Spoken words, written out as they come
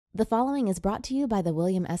The following is brought to you by the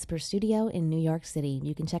William Esper Studio in New York City.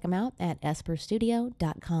 You can check them out at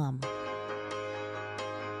esperstudio.com.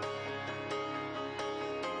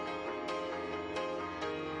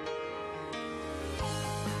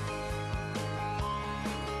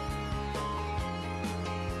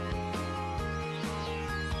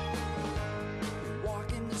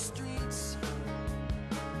 Walking the streets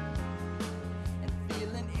and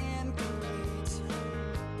feeling incomplete.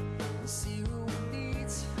 And see who he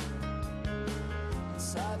meets, and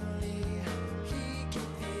suddenly he can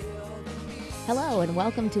feel the need. Hello, and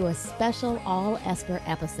welcome to a special All Esper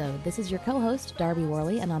episode. This is your co-host, Darby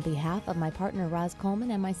Worley, and on behalf of my partner, Roz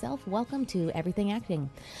Coleman, and myself, welcome to Everything Acting.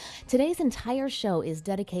 Today's entire show is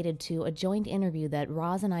dedicated to a joint interview that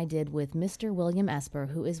Roz and I did with Mr. William Esper,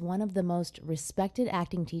 who is one of the most respected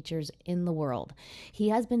acting teachers in the world. He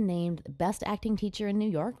has been named Best Acting Teacher in New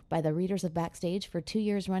York by the readers of Backstage for 2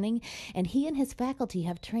 years running, and he and his faculty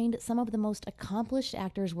have trained some of the most accomplished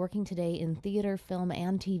actors working today in theater, film,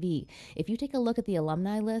 and TV. If you take a look at the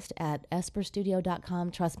alumni list at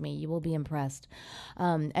esperstudio.com, trust me, you will be impressed.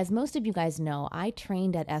 As most of you guys know, I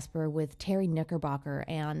trained at Esper with Terry Knickerbocker,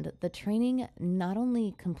 and the training not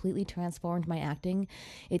only completely transformed my acting,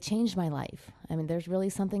 it changed my life. I mean, there's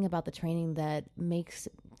really something about the training that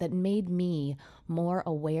made me more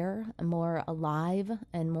aware, more alive,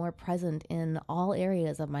 and more present in all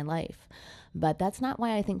areas of my life. But that's not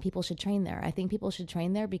why I think people should train there. I think people should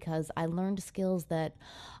train there because I learned skills that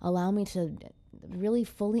allow me to really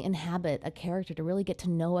fully inhabit a character, to really get to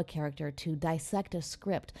know a character, to dissect a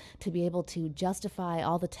script, to be able to justify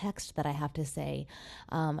all the text that I have to say.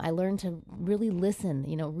 I learned to really listen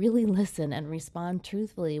and respond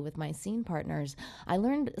truthfully with my scene partners. I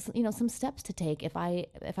learned, some steps to take if I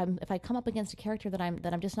come up against a character that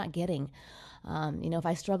I'm just not getting. If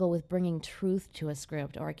I struggle with bringing truth to a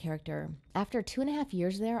script or a character. After 2.5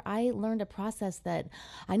 years there, I learned a process that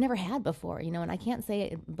I never had before, and I can't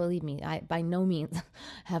say, believe me, by no means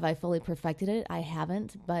have I fully perfected it. I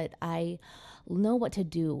haven't, but I know what to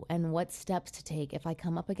do and what steps to take if I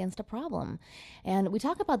come up against a problem. And we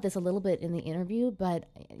talk about this a little bit in the interview, but,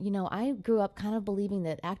 I grew up kind of believing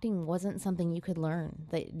that acting wasn't something you could learn,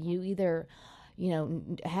 that you either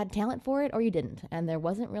had talent for it or you didn't. And there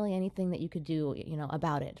wasn't really anything that you could do,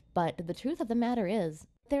 about it. But the truth of the matter is,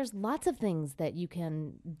 there's lots of things that you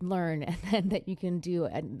can learn and that you can do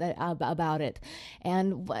about it.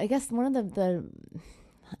 And I guess one of the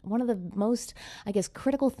most,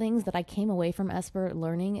 critical things that I came away from Esper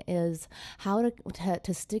learning is how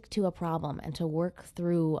to stick to a problem and to work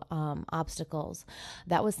through obstacles.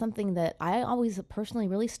 That was something that I always personally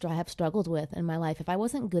really have struggled with in my life. If I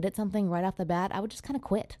wasn't good at something right off the bat, I would just kind of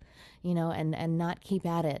quit, and not keep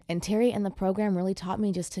at it. And Terry and the program really taught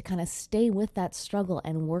me just to kind of stay with that struggle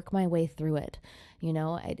and work my way through it.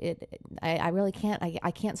 I really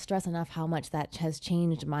can't stress enough how much that has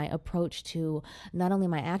changed my approach to not only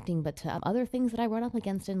my acting, but to other things that I run up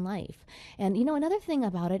against in life. And, another thing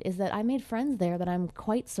about it is that I made friends there that I'm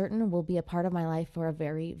quite certain will be a part of my life for a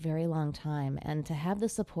very, very long time. And to have the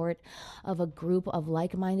support of a group of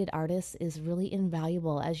like-minded artists is really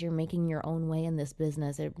invaluable as you're making your own way in this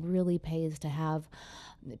business. It really pays to have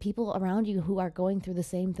people around you who are going through the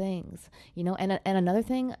same things, and another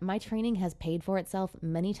thing, my training has paid for itself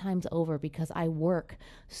many times over because I work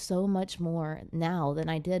so much more now than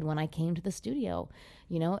I did when I came to the studio.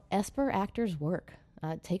 Esper actors work.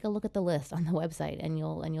 Take a look at the list on the website and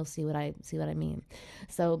you'll see what I mean.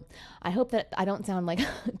 So I hope that I don't sound like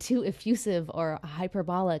too effusive or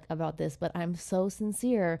hyperbolic about this, but I'm so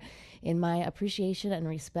sincere in my appreciation and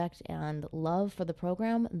respect and love for the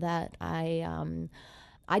program that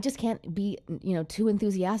I just can't be, too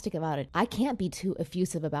enthusiastic about it. I can't be too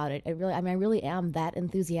effusive about it. I really am that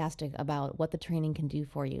enthusiastic about what the training can do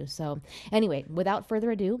for you. So anyway, without further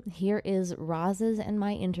ado, here is Roz's and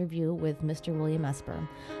my interview with Mr. William Esper.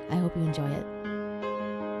 I hope you enjoy it.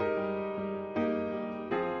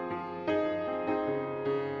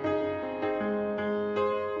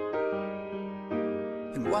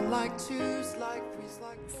 And one like two's like three's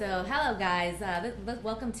like four. So hello guys,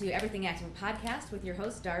 welcome to Everything Acting Podcast with your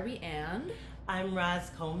host Darby and... I'm Roz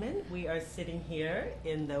Coleman. We are sitting here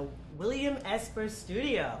in the William Esper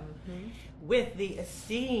studio with the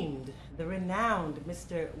esteemed, the renowned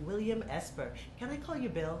Mr. William Esper. Can I call you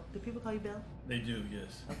Bill? Do people call you Bill? They do,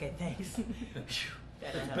 yes. Okay, thanks.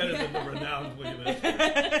 It's better than the renowned William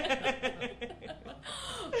Esper.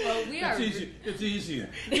 Well, It's easier.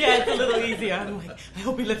 Yeah, it's a little easier. I'm like, I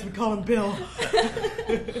hope he lets me call him Bill.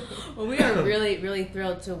 Well, we are really, really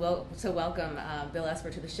thrilled to welcome Bill Esper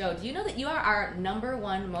to the show. Do you know that you are our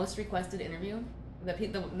 #1 most requested interview?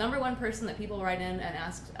 the number one person that people write in and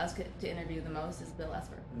ask us to interview the most is Bill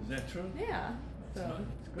Esper. Is that true? Yeah. That's So,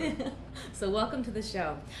 nice. Good. so welcome to the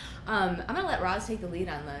show. I'm gonna let Roz take the lead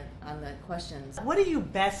on the questions. What are you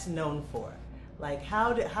best known for? Like,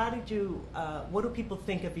 how did you? What do people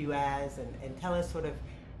think of you as? And tell us sort of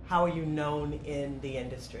how are you known in the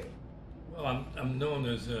industry? Well, I'm known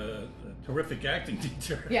as a terrific acting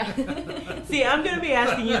teacher. Yeah. See, I'm going to be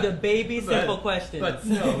asking you the baby simple questions. But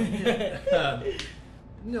no,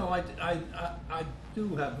 no, I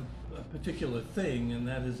do have a particular thing, and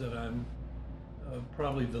that is that I'm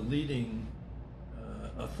probably the leading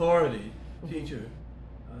authority teacher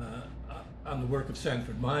on the work of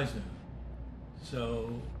Sanford Meisner. So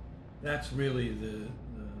that's really the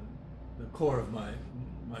core of my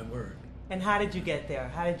work. And how did you get there?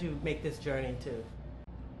 How did you make this journey to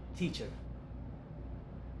teacher?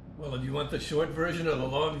 Well, do you want the short version or the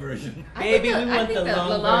long version? Baby, we I want think the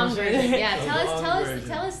long long version. Yeah, The tell long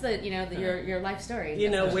us version. the your life story. You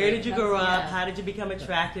know, That's where did you grow up? yeah. How did you become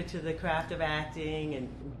attracted to the craft of acting? And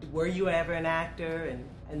were you ever an actor?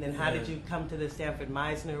 And then how did you come to the Sanford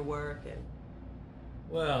Meisner work? And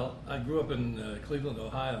Well, I grew up in Cleveland,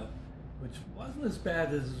 Ohio, which wasn't as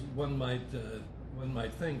bad as one might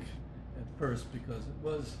think at first, because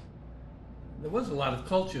there was a lot of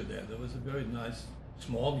culture there. There was a very nice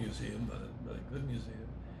small museum, but a good museum.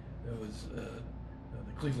 There was the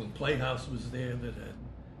Cleveland Playhouse was there that had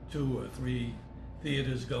 2 or 3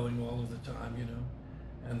 theaters going all of the time, you know.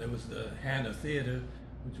 And there was the Hannah Theater,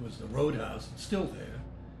 which was the Roadhouse, and still there,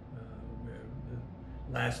 where the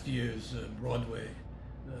last year's Broadway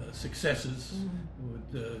successes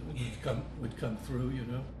would come through, you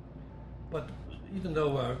know. But even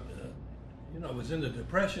though I was in the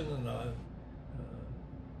Depression, and our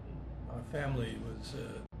family was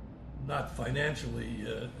not financially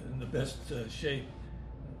in the best shape,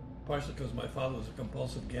 partially because my father was a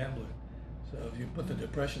compulsive gambler. So if you put the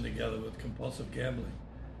Depression together with compulsive gambling,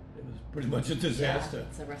 it was pretty much a disaster. Yeah,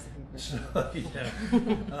 it's a recipe for So,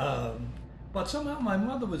 yeah. But somehow my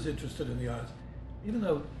mother was interested in the arts, even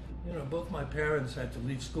though both my parents had to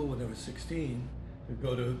leave school when they were 16 to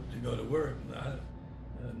go to work.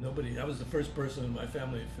 I was the first person in my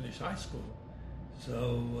family to finish high school.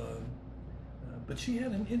 So, but she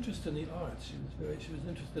had an interest in the arts. She was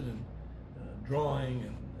interested in drawing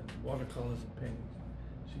and watercolors and paintings.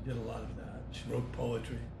 She did a lot of that. She wrote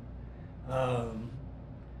poetry,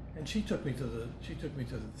 and she took me to the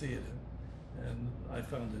theater, and I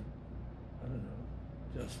found it, I don't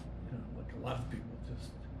know, just like a lot of people,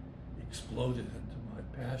 just exploded into my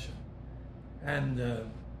passion. And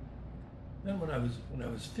then when I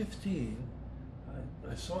was 15,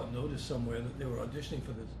 I saw a notice somewhere that they were auditioning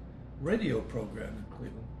for this radio program in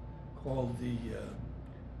Cleveland called the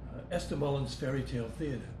Esther Mullen's Fairy Tale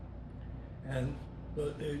Theater, and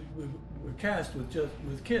they were cast with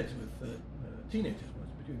kids, with teenagers,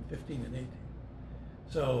 between 15 and 18.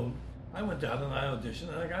 So I went down and I auditioned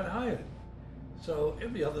and I got hired. So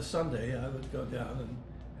every other Sunday I would go down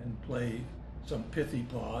and play some pithy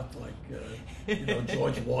part, like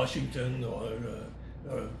George Washington or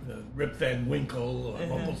Rip Van Winkle or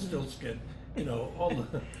Rumpelstiltskin,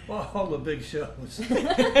 all the big shows.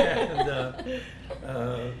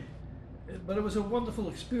 But it was a wonderful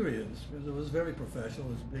experience because it was very professional.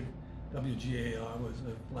 It was big. WGAR was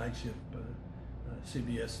a flagship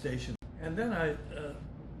CBS station. And then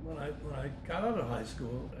when I got out of high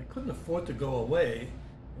school, I couldn't afford to go away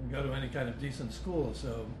and go to any kind of decent school,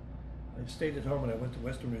 so I stayed at home and I went to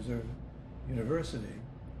Western Reserve University,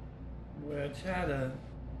 which had a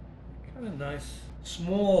kind of nice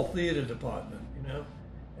small theater department,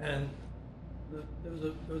 and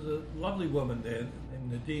there was a lovely woman there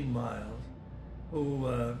named Nadine Miles, who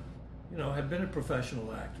had been a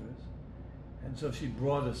professional actress, and so she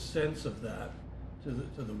brought a sense of that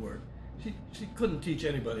to the work. She couldn't teach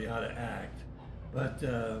anybody how to act, but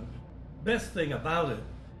best thing about it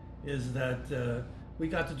is that we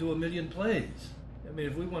got to do 1 million plays. I mean,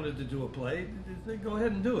 if we wanted to do a play, they'd go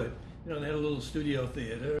ahead and do it. They had a little studio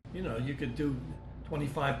theater. You could do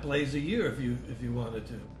 25 plays a year if you wanted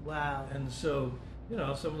to. Wow. And so,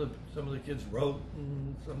 some of the kids wrote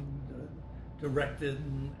and some directed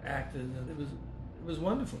and acted, and it was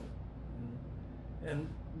wonderful. And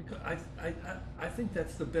because I think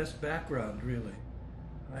that's the best background, really.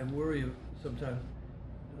 I worry sometimes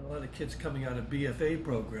a lot of kids coming out of BFA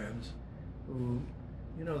programs who,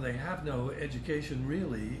 they have no education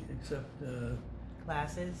really except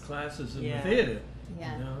classes in the theater.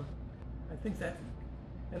 Yeah. I think that,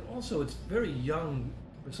 and also it's very young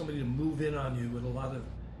for somebody to move in on you with a lot of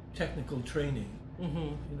technical training.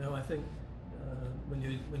 Mm-hmm. I think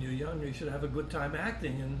when you're young, you should have a good time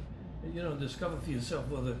acting and discover for yourself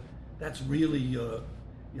whether that's really your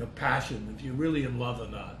passion, if you're really in love or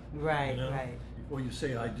not. Right, right. Before you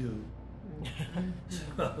say I do.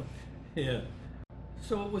 So, yeah.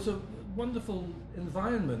 So it was a wonderful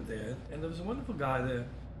environment there, and there was a wonderful guy there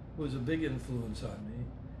who was a big influence on me,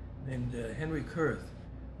 named Henry Kurth,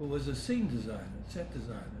 who was a scene designer, set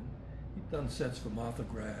designer. He'd done sets for Martha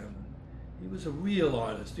Graham. He was a real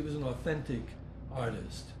artist. He was an authentic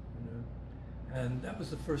artist, And that was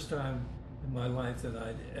the first time in my life that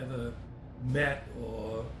I'd ever met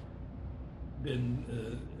or been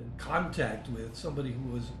in contact with somebody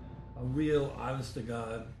who was a real,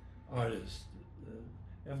 honest-to-God artist.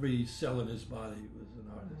 Every cell in his body was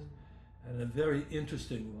an artist, and a very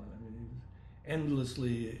interesting one. I mean, he was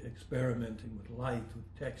endlessly experimenting with light,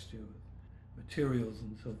 with texture, with materials,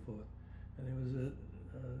 and so forth. And he was a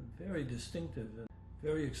very distinctive and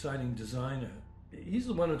very exciting designer. He's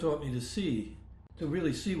the one who taught me to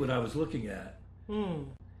really see what I was looking at,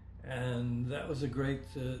 and that was a great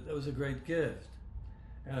gift.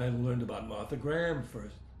 And I learned about Martha Graham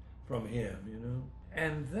first from him,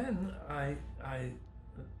 And then I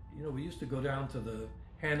we used to go down to the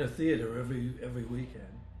Hannah Theater every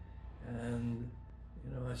weekend, and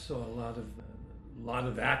I saw a lot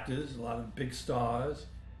of actors, a lot of big stars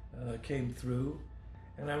came through,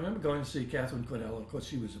 and I remember going to see Catherine Cornell. Of course,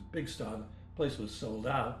 she was a big star. The place was sold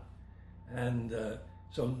out, and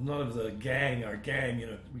so none of our gang,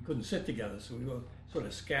 we couldn't sit together, so we were sort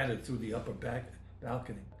of scattered through the upper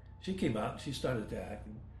balcony. She came out and she started to act,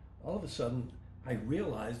 and all of a sudden I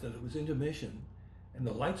realized that it was intermission, and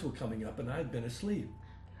the lights were coming up, and I'd been asleep.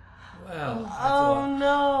 Well, I thought,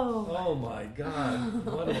 no! Oh my God,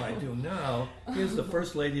 what do I do now? Here's the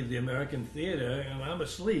First Lady of the American Theater, and I'm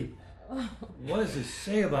asleep. What does this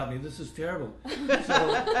say about me? This is terrible.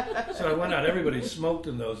 So I went out. Everybody smoked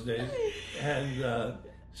in those days, and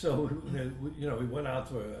so we went out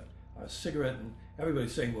for a cigarette, and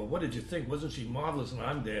everybody's saying, "Well, what did you think? Wasn't she marvelous?" And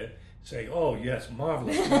I'm there saying, "Oh yes,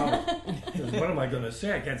 marvelous, marvelous." Because what am I going to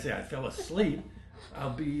say? I can't say I fell asleep.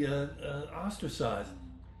 I'll be ostracized.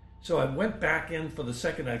 So I went back in for the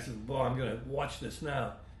second act and said, "Boy, I'm going to watch this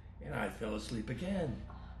now," and I fell asleep again.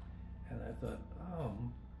 And I thought, "Oh,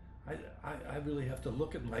 I really have to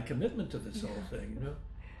look at my commitment to this whole thing,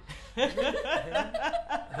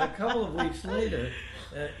 A couple of weeks later,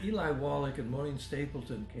 Eli Wallach and Maureen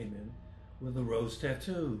Stapleton came in with a rose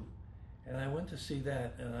tattoo, and I went to see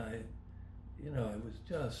that, and I was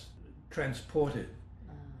just transported,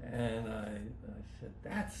 and I said,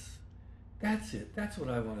 that's it. That's what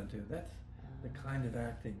I want to do. That's the kind of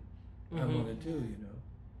acting I want to do,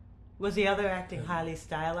 Was the other acting highly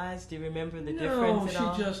stylized? Do you remember the difference at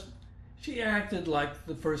all? No, she acted like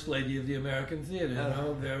the First Lady of the American Theater,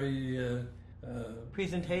 very...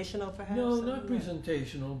 presentational, perhaps? No, not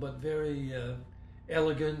presentational, but very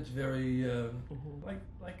elegant, very...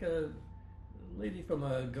 like a lady from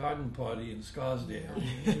a garden party in Scarsdale.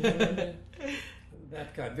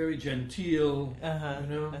 That kind, very genteel,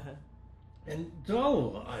 and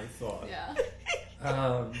dull, I thought. Yeah.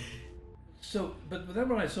 But then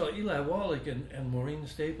when I saw Eli Wallach and Maureen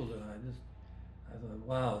Stapleton, I thought,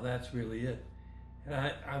 wow, that's really it. And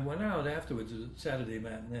I went out afterwards, it was a Saturday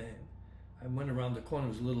matinee. I went around the corner, it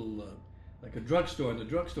was a little, like a drugstore. And the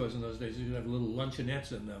drugstores in those days, you'd have little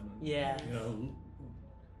luncheonettes in them. And,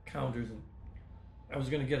 counters. And I was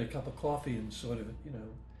going to get a cup of coffee and sort of,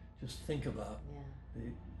 just think about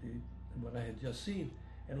what I had just seen.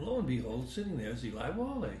 And lo and behold, sitting there is Eli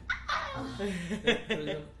Wallach.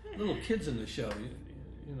 Little kids in the show,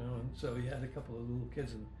 and so he had a couple of little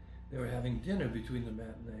kids, and they were having dinner between the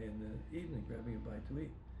matinee and the evening, grabbing a bite to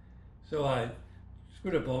eat. So I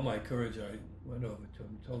screwed up all my courage. I went over to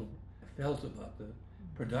him, told him how I felt about the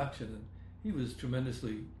production, and he was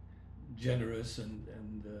tremendously generous, and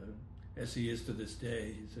as he is to this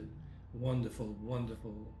day, he's a wonderful,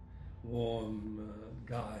 wonderful, warm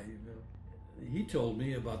guy. He told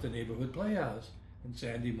me about the neighborhood playhouse and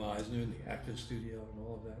Sandy Meisner and the Actors Studio and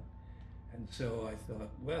all of that. And so I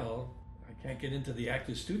thought, well, I can't get into the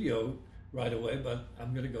Actors Studio right away, but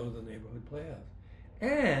I'm going to go to the neighborhood playhouse.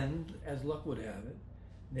 And as luck would have it,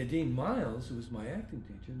 Nadine Miles, who was my acting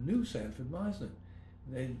teacher, knew Sanford Meisner.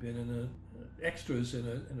 They'd been in extras in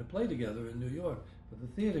a play together in New York for the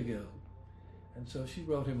Theater Guild. And so she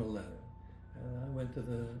wrote him a letter, and I went to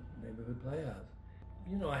the neighborhood playhouse.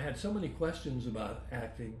 I had so many questions about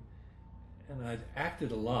acting, and I'd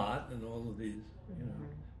acted a lot in all of these,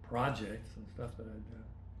 projects and stuff that I'd done,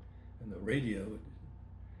 and the radio,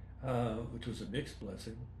 which was a mixed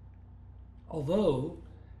blessing. Although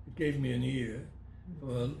it gave me an ear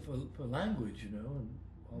for language, you know, and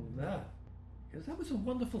all of that. Because that was a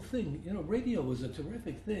wonderful thing. You know, radio was a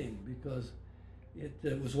terrific thing because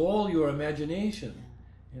it was all your imagination,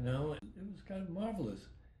 you know. It was kind of marvelous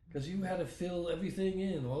because you had to fill everything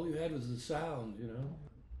in. All you had was the sound, you know.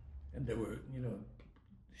 And there were, you know,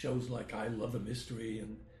 shows like I Love a Mystery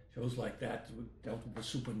and shows like that dealt with the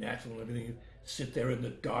supernatural and everything. Sit there in the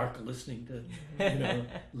dark listening to, you know,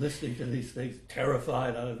 listening to these things,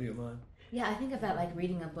 terrified out of your mind. Yeah, I think about like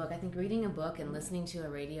reading a book. I think reading a book and listening to a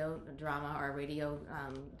radio drama or a radio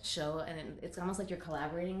show, and it's almost like you're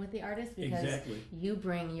collaborating with the artist because you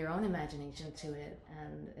bring your own imagination to it,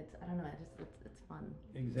 and it's, I don't know, it's fun.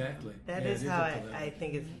 Exactly. That is how I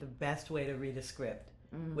think it's the best way to read a script,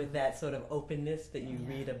 with that sort of openness that you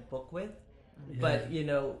read a book with. Yeah. But, you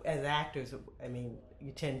know, as actors, I mean,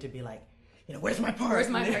 you tend to be like, you know, where's my part? Where's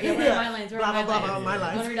my part? Yeah, where are my lines? Where are my lines? My lines.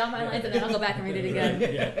 I'm going to read all my lines and then I'll go back and read it again.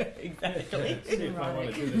 Exactly. See if I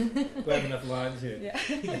want to do this. Do I have enough lines here?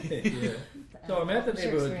 Yeah. So I'm at the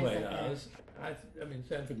Neighborhood Playhouse. I mean,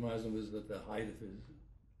 Sanford Meisner was at the height of his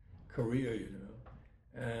career, you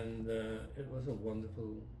know. And it was a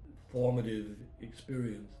wonderful, formative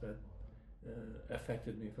experience that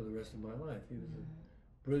affected me for the rest of my life. He was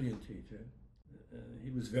a brilliant teacher. He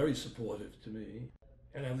was very supportive to me.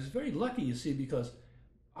 And I was very lucky, you see, because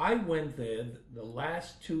I went there the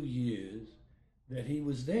last 2 years that he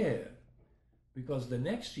was there. Because the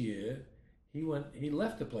next year, he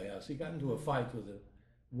left the Playhouse. He got into a fight with a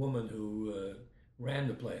woman who ran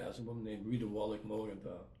the Playhouse, a woman named Rita Wallach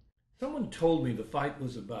Morgenthau. Someone told me the fight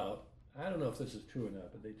was about, I don't know if this is true or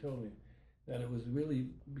not, but they told me that it was really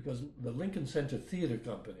because the Lincoln Center Theater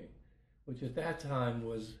Company, which at that time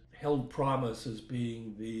was held promise as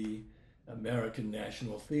being the American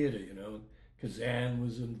National Theater, you know. Kazan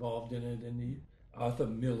was involved in it, and Arthur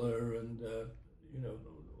Miller, and you know,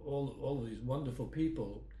 all of these wonderful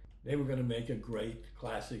people. They were going to make a great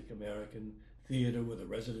classic American theater with a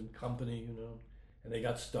resident company, you know, and they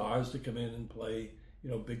got stars to come in and play, you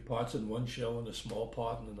know, big parts in one show and a small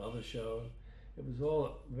part in another show. It was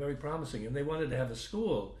all very promising, and they wanted to have a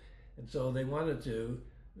school, and so they wanted to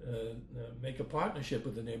make a partnership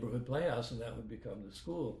with the Neighborhood Playhouse, and that would become the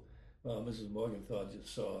school. Well, Mrs. Morgenthau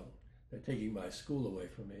just saw they're taking my school away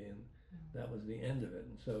from me, and that was the end of it.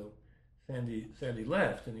 And so Sandy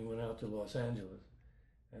left, and he went out to Los Angeles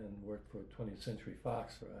and worked for 20th Century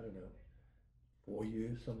Fox for, I don't know, 4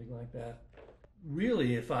 years, something like that.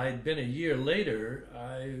 Really, if I'd been a year later,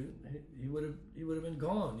 he would have been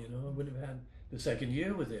gone. You know, I would have had the second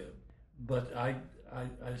year with him. But I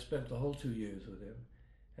spent the whole 2 years with him.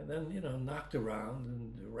 And then, you know, knocked around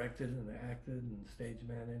and directed and acted and stage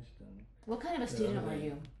managed. And what kind of a student were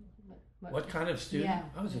you? What kind of student? Yeah.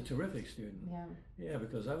 I was a terrific student. Yeah,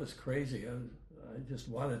 because I was crazy. I just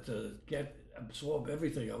wanted to absorb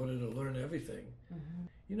everything. I wanted to learn everything. Mm-hmm.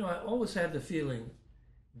 You know, I always had the feeling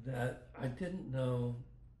that I didn't know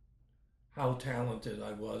how talented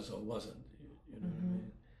I was or wasn't. You know what I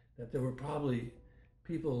mean? That there were probably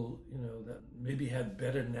people, you know, that maybe had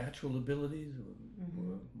better natural abilities or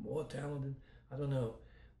were more talented. I don't know.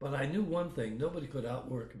 But I knew one thing, nobody could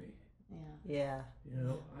outwork me. Yeah. You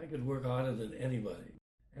know, I could work harder than anybody.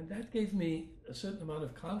 And that gave me a certain amount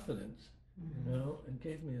of confidence, you know, and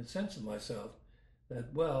gave me a sense of myself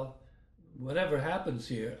that, well, whatever happens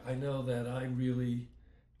here, I know that I really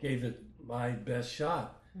gave it my best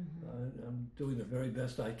shot. I'm doing the very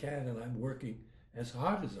best I can, and I'm working as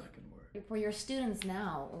hard as I can work. For your students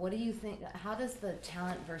now, what do you think, how does the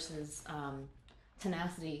talent versus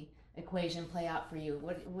tenacity equation play out for you?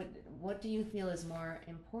 What do you feel is more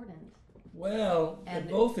important? Well, they're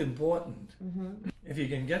both important. If you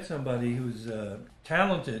can get somebody who's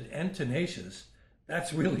talented and tenacious,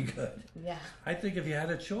 that's really good. Yeah. I think if you had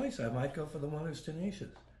a choice, I might go for the one who's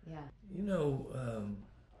tenacious. Yeah. You know,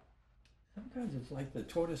 sometimes it's like the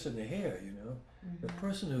tortoise and the hare, you know. The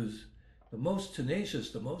person who's the most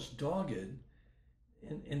tenacious, the most dogged,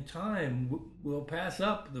 in time will pass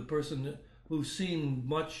up the person who's seen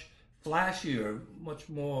much flashier, much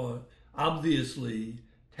more obviously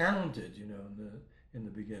talented, you know, in the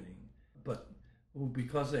beginning. But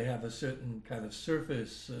because they have a certain kind of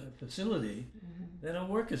surface facility, they don't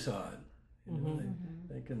work as hard. You know,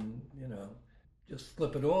 they can, you know, just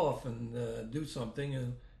flip it off and do something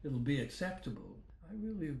and it'll be acceptable. I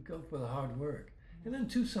really go for the hard work. And then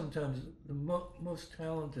too, sometimes the most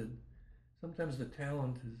talented, sometimes the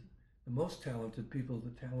talent is, the most talented people,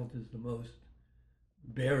 the talent is the most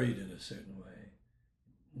buried in a certain way.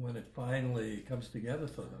 When it finally comes together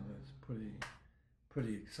for them, it's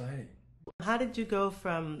pretty exciting. How did you go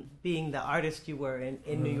from being the artist you were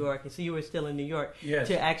in New York, so you were still in New York, yes,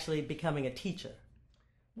 to actually becoming a teacher?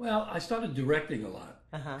 Well, I started directing a lot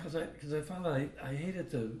Uh-huh. because I found I hated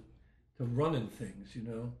to run in things. You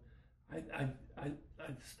know, I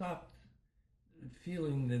stopped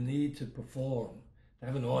feeling the need to perform, to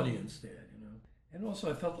have an audience there. You know, and also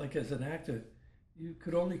I felt like as an actor, you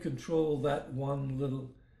could only control that one little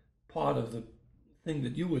part of the thing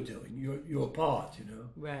that you were doing, your part. You know,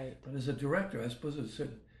 Right. but as a director, I suppose there's a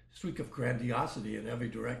streak of grandiosity in every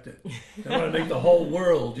director. They want to make the whole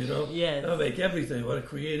world, you know. Yes. They want to make everything. They want to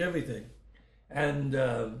create everything. And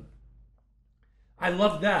I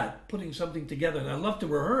love that, putting something together. And I love to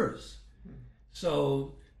rehearse.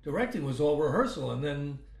 So directing was all rehearsal. And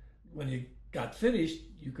then when you got finished,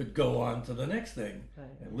 you could go on to the next thing.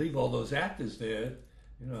 Right. And leave all those actors there,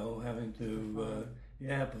 you know, having to,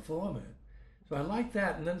 perform it. So I liked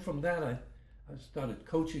that. And then from that, I started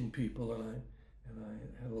coaching people, and I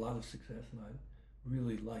had a lot of success, and I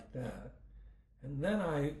really liked that. And then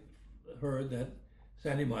I heard that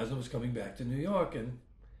Sandy Meisner was coming back to New York, and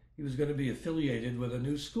he was going to be affiliated with a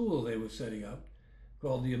new school they were setting up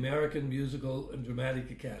called the American Musical and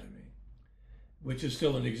Dramatic Academy, which is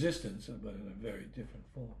still in existence, but in a very different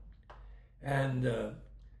form. And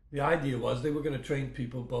the idea was they were going to train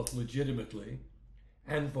people both legitimately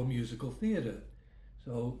and for musical theater.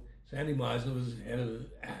 So Sandy Meisner was head of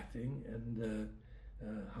acting, and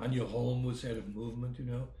Hanya Holm was head of movement, you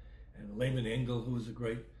know, and Lehman Engel, who was a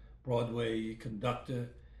great Broadway conductor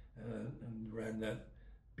and ran that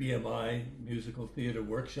BMI musical theater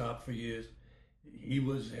workshop for years. He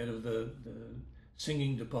was head of the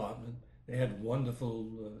singing department. They had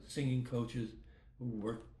wonderful singing coaches who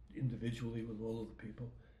worked individually with all of the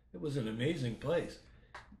people. It was an amazing place,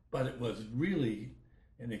 but it was really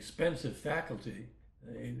an expensive faculty.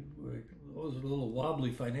 It was a little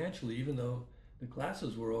wobbly financially, even though the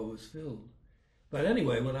classes were always filled. But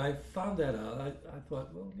anyway, when I found that out, I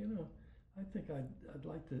thought, well, you know, I think I'd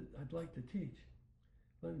like to teach.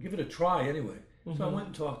 Well, give it a try anyway. Mm-hmm. So I went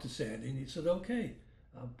and talked to Sandy, and he said, okay,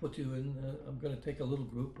 I'll put you in. I'm going to take a little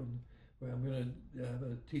group, and where I'm going to have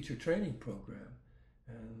a teacher training program,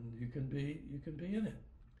 and you can be in it.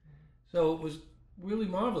 So it was really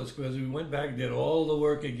marvelous because we went back and did all the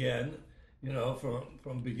work again, you know,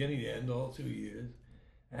 from beginning to end, all 2 years,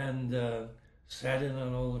 and sat in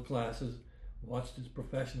on all the classes, watched his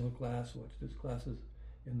professional class, watched his classes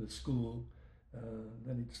in the school.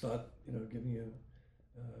 Then he'd start, you know, giving you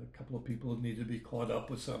a couple of people who needed to be caught up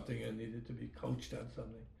with something and needed to be coached on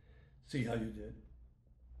something, see how you did.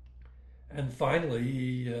 And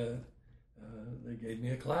finally, they gave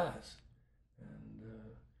me a class.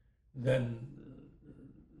 And then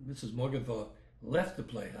Mrs. Morgenthau left the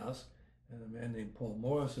Playhouse, and a man named Paul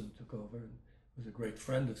Morrison took over and was a great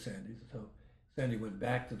friend of Sandy's. So Sandy went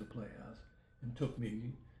back to the Playhouse and took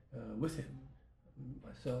me with him,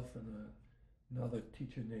 myself and another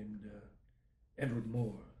teacher named Edward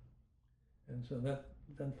Moore. And so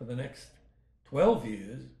then for the next 12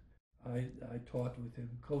 years, I taught with him,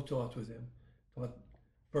 co-taught with him, taught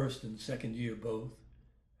first and second year both,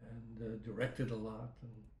 and directed a lot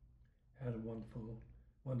and had a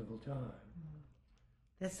wonderful time.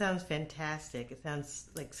 That sounds fantastic. It sounds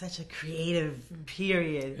like such a creative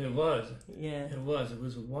period. It was. Yeah. It was. It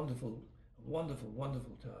was a wonderful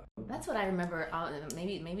time. That's what I remember.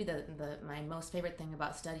 Maybe my most favorite thing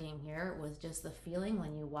about studying here was just the feeling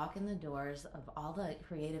when you walk in the doors of all the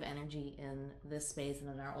creative energy in this space and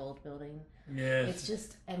in our old building. Yes. It's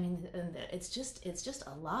just, I mean, it's just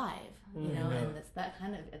alive, you know, and it's just that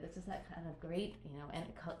kind of great, you know, and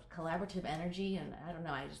collaborative energy. And I don't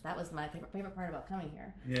know, that was my favorite part about coming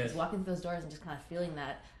here. Yes. Was walking through those doors and just kind of feeling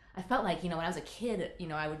that. I felt like, you know, when I was a kid, you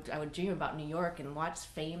know, I would dream about New York and watch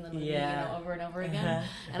Fame, the movie, you know, over and over again.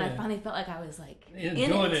 And I finally felt like I was like in it,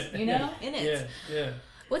 you know, in it. Yeah.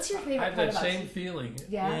 What's your favorite part I have about that same feeling.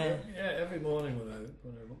 Yeah. Yeah, every morning when I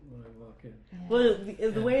walk in. Yeah.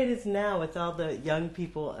 Well, the way it is now, with all the young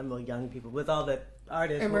people, with all the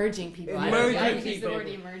artists. Emerging people. I use the word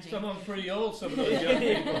emerging. Some of them pretty old, some of those young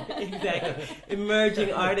people. Exactly.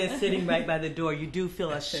 Emerging artists sitting right by the door. You do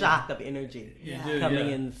feel a shock of energy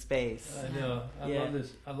coming in space. I know.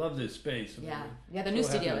 I love this space. Yeah, the new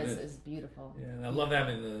studio is beautiful. Yeah, and I love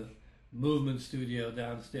having the movement studio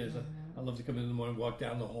downstairs. I love to come in the morning, walk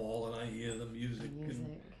down the hall, and I hear the music.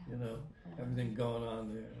 And, you know, everything going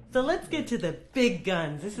on there. So let's get to the big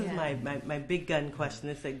guns. This is my big gun question.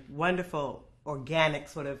 It's a wonderful organic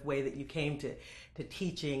sort of way that you came to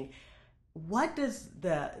teaching. What does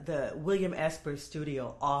the William Esper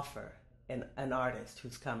studio offer an artist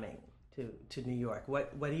who's coming to New York?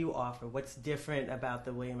 What do you offer? What's different about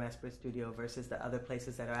the William Esper studio versus the other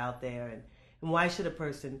places that are out there? And why should a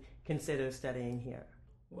person consider studying here?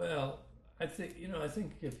 Well, I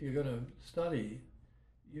think if you're going to study,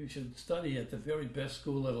 you should study at the very best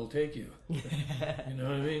school that'll take you. You know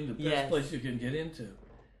what I mean? The best Yes. place you can get into.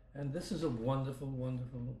 And this is a wonderful,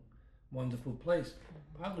 wonderful, wonderful place.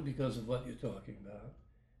 Partly because of what you're talking about.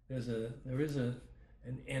 There is an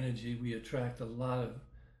energy. We attract a lot of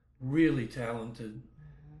really talented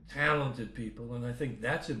people, and I think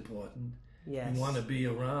that's important. Yes. You want to be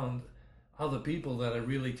around other people that are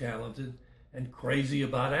really talented and crazy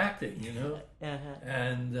about acting, you know?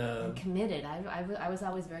 And committed. I was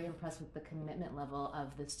always very impressed with the commitment level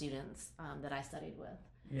of the students that I studied with.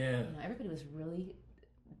 yeah, You know, everybody was really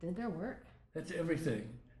did their work. that's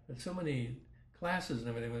everything. There's so many classes and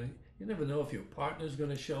everything. You never know if your partner's going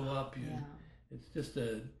to show up. It's just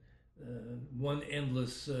one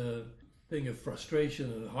endless thing of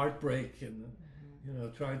frustration and heartbreak, and you know,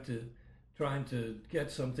 trying to get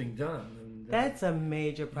something done. And That's a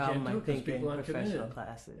major problem, I do it 'cause think, in people aren't professional committed.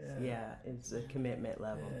 classes. Yeah. Yeah, it's a commitment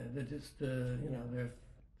level. they're just you know, they're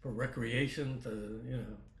for recreation,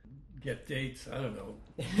 to get dates. I don't know.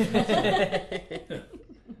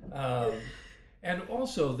 And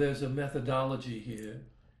also, there's a methodology here.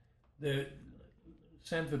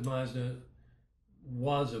 Sanford Meisner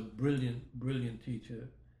was a brilliant teacher.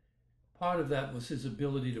 Part of that was his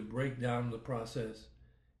ability to break down the process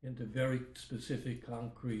into very specific,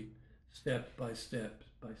 concrete, step by step.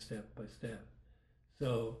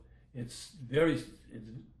 So it's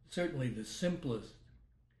certainly the simplest,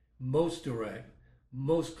 most direct,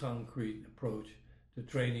 most concrete approach to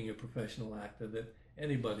training a professional actor that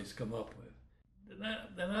anybody's come up with.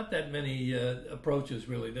 There are not that many approaches,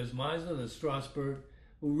 really. There's Meisner, there's Strasberg,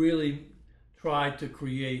 who really tried to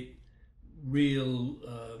create real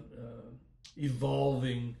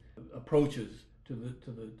evolving approaches to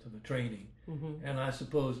the training. And I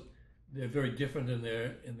suppose they're very different in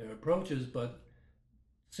their approaches, but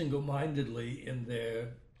single-mindedly in their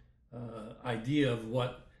idea of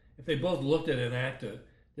what. If they both looked at an actor,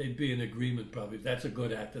 they'd be in agreement probably. That's a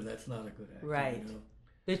good actor. That's not a good actor. Right. You know?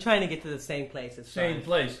 They're trying to get to the same place. Same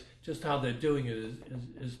place. Just how they're doing it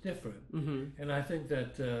is different. And I think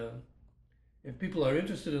that if people are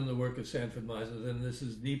interested in the work of Sanford Meisner, then this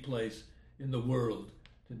is the place in the world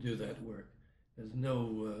to do that work. There's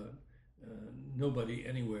nobody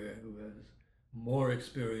anywhere who has more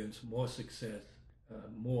experience, more success,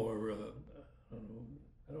 more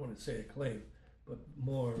I don't want to say acclaim, but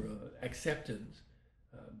more acceptance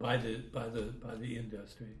by the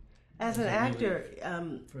industry. As an actor,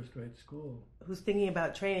 first-rate school. who's thinking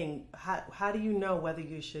about training, how do you know whether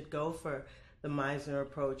you should go for the Meisner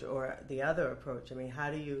approach or the other approach? I mean, how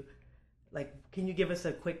do you, can you give us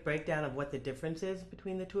a quick breakdown of what the difference is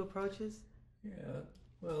between the two approaches? Yeah,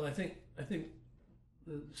 well, I think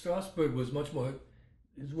Strasberg was much more.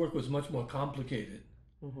 His work was much more complicated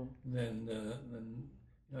than.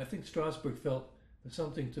 I think Strasberg felt for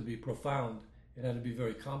something to be profound, it had to be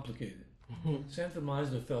very complicated. Sanford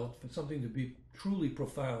Meisner felt for something to be truly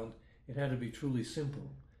profound, it had to be truly simple.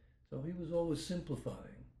 So he was always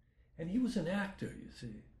simplifying, and he was an actor. You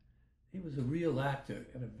see, he was a real actor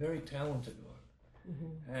and a very talented one.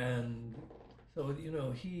 And so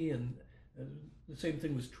he and. The same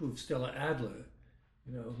thing was true of Stella Adler,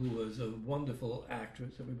 who was a wonderful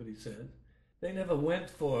actress, everybody said. They never went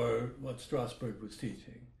for what Strasberg was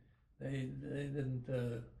teaching. They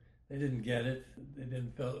didn't get it. They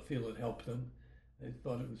didn't feel it helped them. They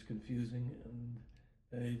thought it was confusing, and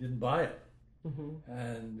they didn't buy it.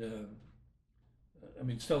 And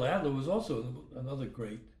Stella Adler was also another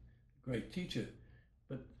great teacher.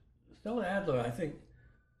 But Stella Adler, I think,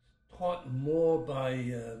 taught more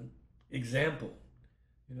by example,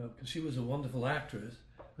 because she was a wonderful actress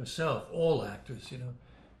herself, all actors,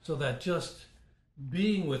 so that just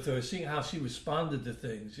being with her, seeing how she responded to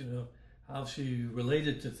things, how she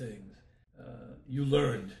related to things, you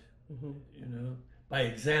learned, by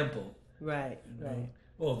example. Right, right.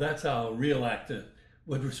 Oh, that's how a real actor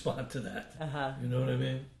would respond to that. You know what I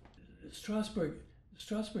mean?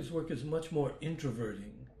 Strasberg's work is much more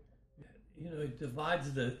introverting. It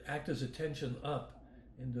divides the actor's attention up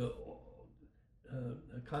into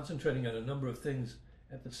concentrating on a number of things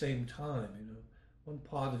at the same time. One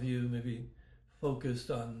part of you maybe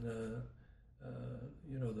focused on the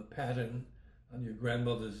pattern on your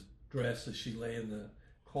grandmother's dress as she lay in the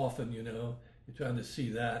coffin. You're trying to see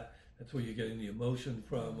that. That's where you're getting the emotion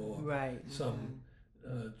from, or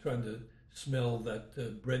trying to smell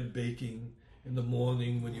that bread baking in the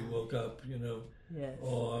morning when you woke up. Yes.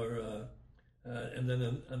 Or and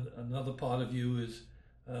then another part of you is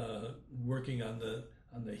working on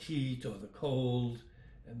the heat or the cold,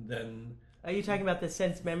 and then. Are you talking about the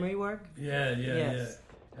sense memory work? Yeah.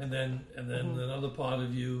 And then another part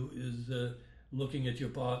of you is looking at your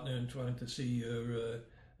partner and trying to see your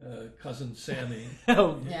cousin Sammy.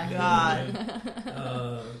 Oh, Yeah.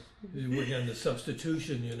 God. You're working on the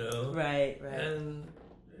substitution, Right. And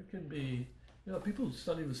it can be, people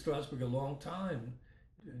study with Strasberg a long time,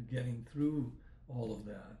 getting through all of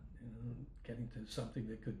that, getting to something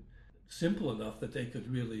that could simple enough that they could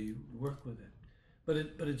really work with it. But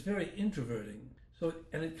it's very introverting. So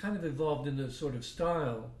it kind of evolved into a sort of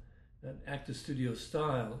style, that actor studio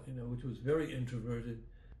style, which was very introverted.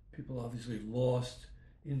 People obviously lost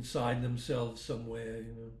inside themselves somewhere,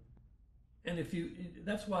 And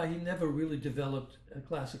that's why he never really developed a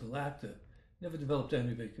classical actor. Never developed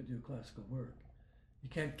anybody who could do classical work. You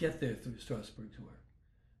can't get there through Strasberg's work.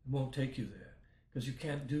 It won't take you there because you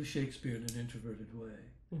can't do Shakespeare in an introverted way.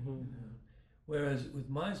 Mm-hmm. Whereas with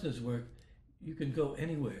Meisner's work, you can go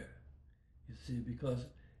anywhere. You see, because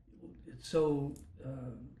it's so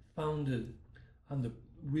founded on the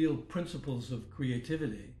real principles of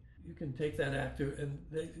creativity. You can take that actor and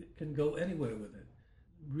they can go anywhere with it.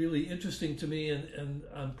 Really interesting to me, and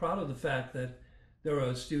I'm proud of the fact that there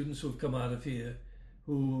are students who have come out of here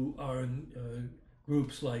who are in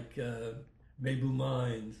groups like Meibu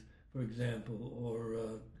Minds, for example,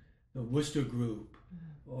 or the Worcester Group,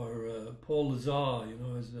 or Paul Lazar,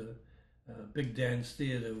 has a big dance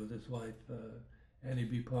theater with his wife, Annie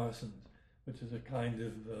B. Parsons, which is a kind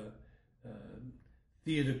of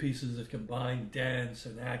theater pieces that combine dance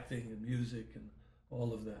and acting and music and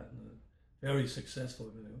all of that. And very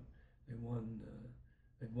successful. They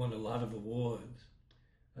won a lot of awards.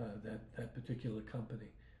 That particular company,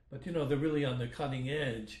 but they're really on the cutting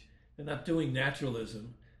edge. They're not doing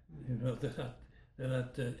naturalism. They're not.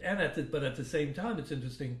 But at the same time, it's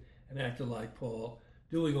interesting. An actor like Paul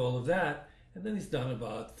doing all of that, and then he's done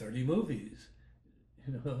about 30 movies.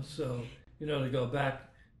 So to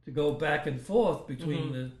go back and forth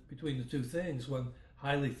between the two things, one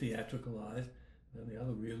highly theatricalized, and the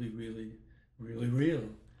other really, really, really real.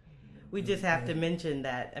 We just have to mention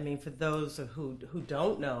that, for those who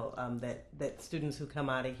don't know, that students who come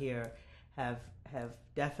out of here have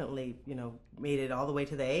definitely, made it all the way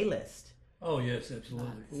to the A-list. Oh, yes,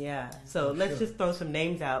 absolutely. Yeah. So let's just throw some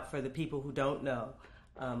names out for the people who don't know.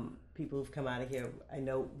 People who've come out of here. I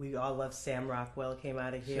know we all love Sam Rockwell came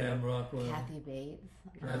out of here. Sam Rockwell. Kathy Bates.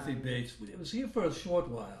 Kathy Bates. It was here for a short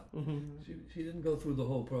while. Mm-hmm. She didn't go through the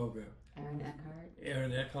whole program.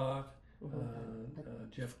 Aaron Eckhart.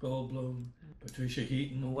 Jeff Goldblum, Patricia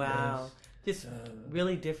Heaton. Wow. Just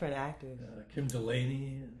really different actors. Kim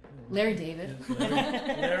Delaney. Larry David.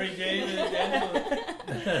 Larry David.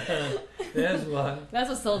 There's one. That's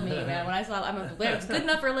what sold me, man. When I saw it's good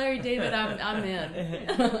enough for Larry David, I'm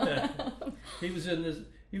in. He was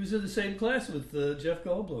in the same class with Jeff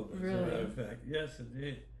Goldblum, as really? a matter of fact. Yes,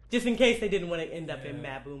 indeed. Just in case they didn't want to end up in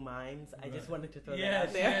Meibu Minds, I just wanted to throw that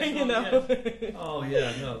out there. Yes. Oh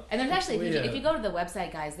yeah, no. And there's actually, if you go to the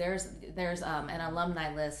website, guys, there's an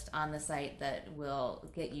alumni list on the site that will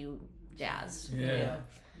get you jazzed. Yeah.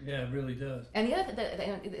 Yeah, it really does. And the other,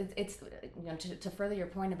 it's to further your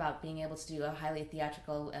point about being able to do a highly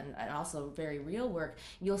theatrical and also very real work,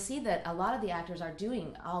 you'll see that a lot of the actors are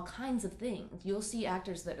doing all kinds of things. You'll see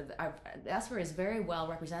actors that are, Esper is very well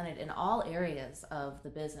represented in all areas of the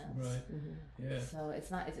business. Right. Yeah. So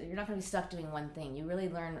you're not going to be stuck doing one thing. You really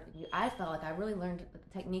learn. I felt like I really learned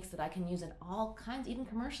techniques that I can use in all kinds, even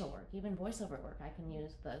commercial work, even voiceover work. I can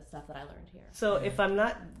use the stuff that I learned here. So if I'm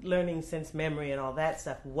not learning sense memory and all that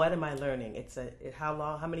stuff, what am I learning?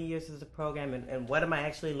 How many years is the program, and what am I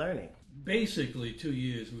actually learning? Basically 2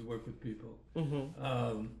 years we work with people.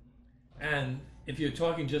 Mm-hmm. And if you're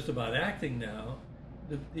talking just about acting now,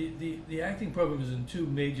 the acting program is in two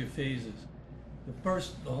major phases.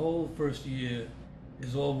 The whole first year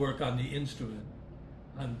is all work on the instrument,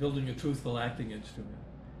 on building a truthful acting instrument.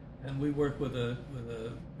 And we work with a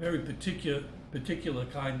very particular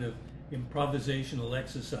kind of improvisational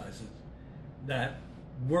exercises that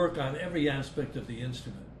work on every aspect of the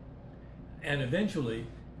instrument. And eventually,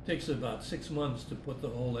 it takes about 6 months to put the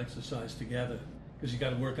whole exercise together, because you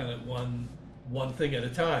got to work on it one thing at a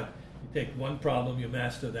time. You take one problem, you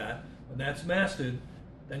master that. When that's mastered,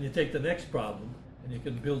 then you take the next problem, and you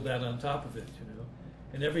can build that on top of it,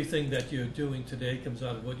 And everything that you're doing today comes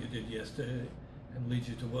out of what you did yesterday and leads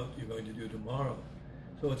you to what you're going to do tomorrow.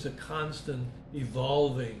 So it's a constant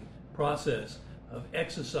evolving process of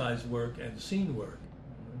exercise work and scene work.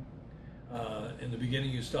 In the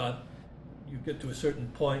beginning, you get to a certain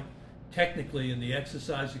point. Technically, in the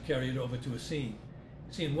exercise, you carry it over to a scene.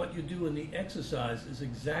 See, and what you do in the exercise is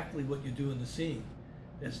exactly what you do in the scene.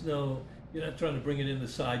 You're not trying to bring it in the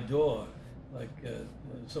side door. like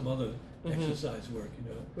some other exercise work, you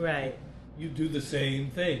know. Right. You do the same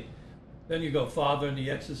thing. Then you go farther in the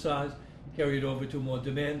exercise, you carry it over to a more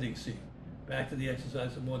demanding scene. Back to the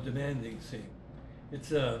exercise, a more demanding scene.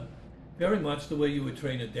 It's very much the way you would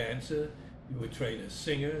train a dancer, you would train a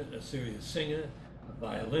singer, a serious singer, a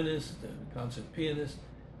violinist, a concert pianist,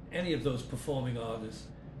 any of those performing artists.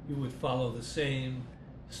 You would follow the same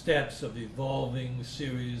steps of evolving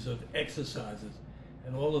series of exercises,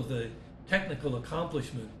 and all of the technical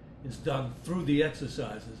accomplishment is done through the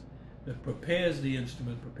exercises that prepares the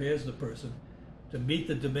instrument, prepares the person to meet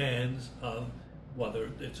the demands of whether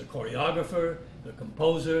it's a choreographer, the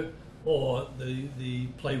composer, or the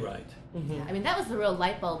playwright. Mm-hmm. Yeah, I mean, that was the real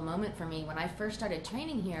light bulb moment for me when I first started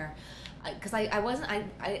training here, because I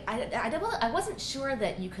wasn't sure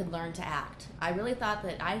that you could learn to act. I really thought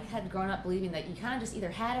that I had grown up believing that you kind of just either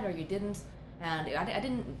had it or you didn't, and I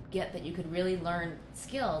didn't get that you could really learn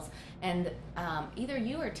skills. And either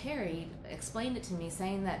you or Terry explained it to me,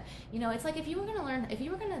 saying that, you know, it's like if you were going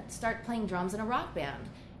to start playing drums in a rock band,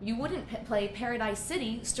 you wouldn't play Paradise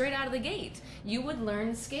City straight out of the gate. You would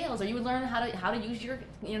learn scales, or you would learn how to use your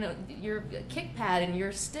kick pad and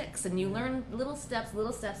your sticks, and you learn little steps,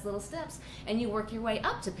 and you work your way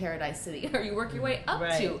up to Paradise City, or you work your way up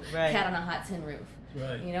to Cat on a Hot Tin Roof.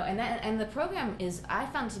 Right. You know, and the program is, I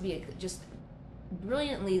found to be just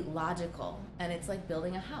brilliantly logical, and it's like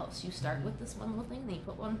building a house. You start with this one little thing, then you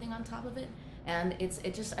put one thing on top of it, and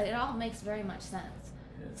it all makes very much sense.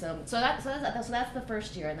 So that's the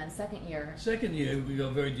first year, and then second year. Second year, we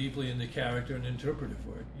go very deeply into character and interpretive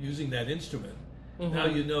work, using that instrument. Mm-hmm. Now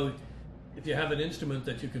you know, if you have an instrument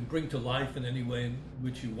that you can bring to life in any way in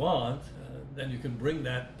which you want, then you can bring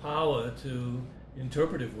that power to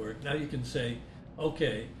interpretive work. Now you can say,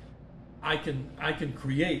 okay, I can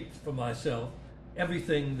create for myself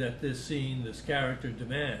everything that this scene, this character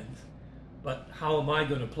demands, but how am I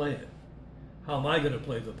going to play it? How am I going to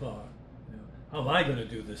play the part? How am I going to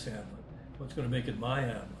do this Hamlet? What's going to make it my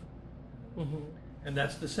Hamlet? Mm-hmm. And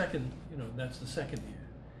that's the second, that's the second year.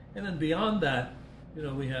 And then beyond that,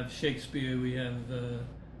 we have Shakespeare, we have,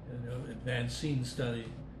 advanced scene study,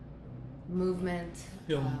 movement,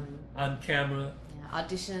 film on camera.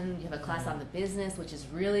 Audition. You have a class on the business, which is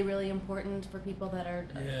really, really important for people that are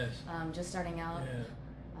just starting out.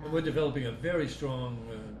 Yeah. And we're developing a very strong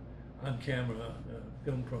on-camera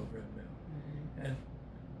film program now. Mm-hmm.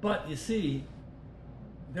 But you see,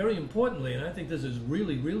 very importantly, and I think this is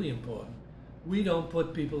really, really important, we don't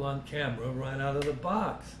put people on camera right out of the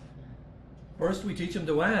box. First, we teach them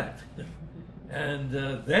to act, and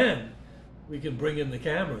then we can bring in the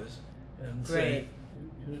cameras and say,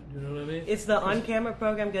 you know what I mean? Is the on-camera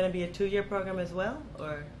program going to be a 2-year program as well,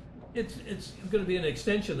 or? It's going to be an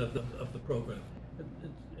extension of the program.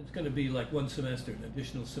 It's going to be like one semester, an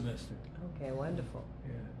additional semester. Okay, wonderful.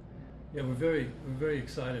 Yeah, we're very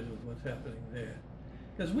excited with what's happening there,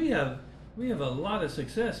 because we have a lot of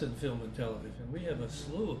success in film and television. We have a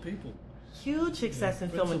slew of people. Huge success in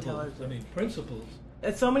film and television. I mean, principals.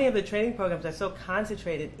 And so many of the training programs are so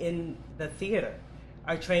concentrated in the theater,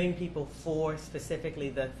 are training people for specifically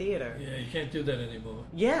the theater. Yeah, you can't do that anymore.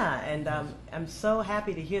 Yeah, and I'm so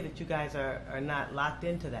happy to hear that you guys are not locked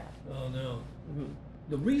into that. Oh no. Mm-hmm.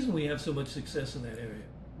 The reason we have so much success in that area,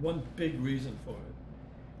 one big reason for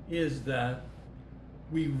it, is that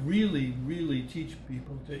we really, really teach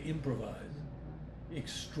people to improvise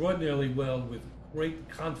extraordinarily well with great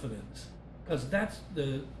confidence, because that's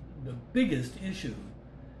the biggest issue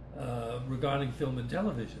regarding film and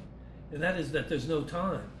television, and that is that there's no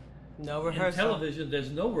time. No rehearsal. In television,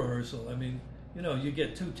 there's no rehearsal. I mean, you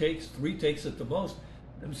get 2 takes, 3 takes at the most.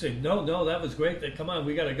 Them say, no, that was great. Come on,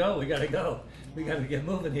 we got to go. We got to get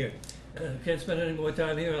moving here. Can't spend any more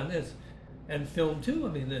time here on this. And film too. I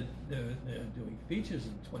mean, they're doing features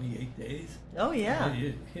in 28 days. Oh yeah.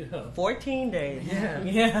 14 days. Yeah.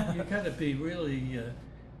 Yeah. You got to be really.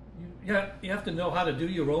 You have to know how to do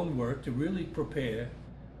your own work, to really prepare,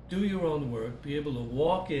 do your own work, be able to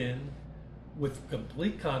walk in with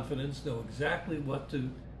complete confidence, know exactly what to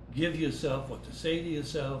give yourself, what to say to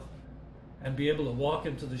yourself, and be able to walk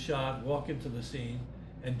into the shot, walk into the scene,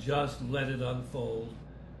 and just let it unfold.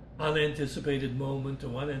 Unanticipated moment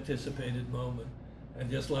to unanticipated moment,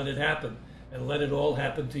 and just let it happen, and let it all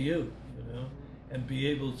happen to you, and be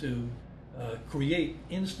able to create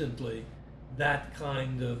instantly that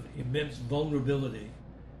kind of immense vulnerability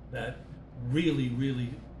that really,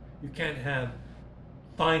 really, you can't have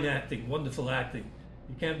fine acting, wonderful acting.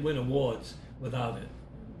 You can't win awards without it,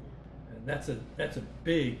 and that's a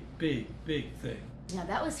big, big, big thing. Yeah,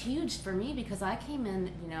 that was huge for me because I came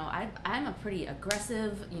in, I'm a pretty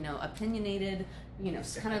aggressive, opinionated,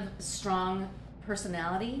 kind of strong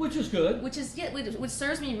personality. Which is good. Which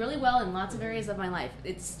serves me really well in lots of areas of my life.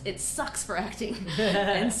 It sucks for acting.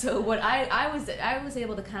 And so what I was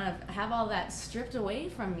able to kind of have all that stripped away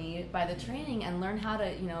from me by the training and learn how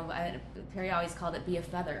to, Perry always called it be a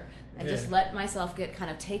feather. And just let myself get kind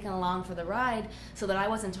of taken along for the ride so that I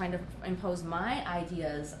wasn't trying to impose my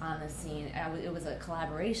ideas on the scene. It was a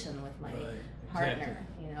collaboration with my partner,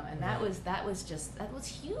 and that was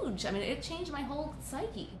huge. I mean, it changed my whole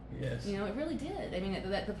psyche. Yes. It really did. I mean,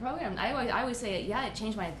 the program, I always say, it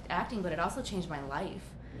changed my acting, but it also changed my life.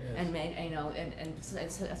 Yes. And made, and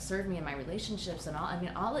it served me in my relationships and all. I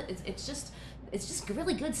mean, it's just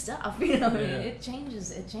really good stuff. I mean, it changes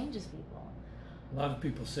people. A lot of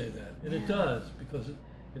people say that, and it does, because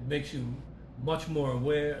it makes you much more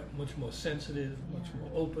aware, much more sensitive, much more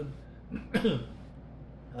open,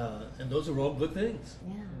 and those are all good things.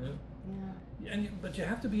 Yeah. But you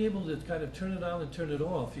have to be able to kind of turn it on and turn it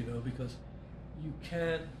off, because you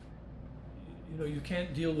can't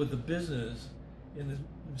deal with the business in the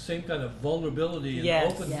same kind of vulnerability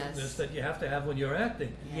and openness that you have to have when you're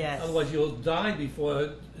acting. Yes. Otherwise, you'll die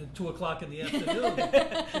before 2:00 in the afternoon.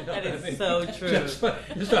 That is so true.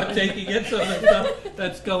 You start taking in some of the stuff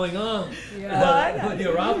that's going on when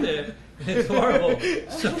you're out there. It's horrible.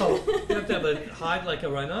 So you have to hide like a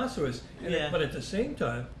rhinoceros. But at the same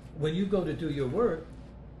time, when you go to do your work,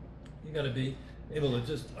 you got to be able to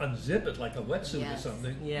just unzip it like a wetsuit or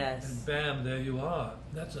something. Yes. And bam, there you are.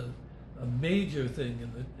 That's a major thing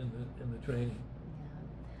in the training.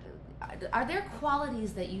 Yeah. Are there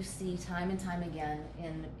qualities that you see time and time again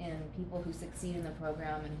in people who succeed in the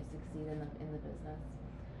program and who succeed in the business?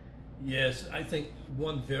 Yes, I think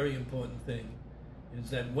one very important thing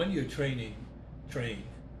is that when you're train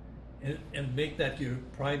and make that your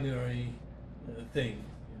primary thing.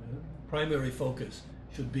 Primary focus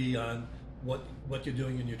should be on what you're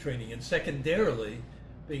doing in your training, and secondarily,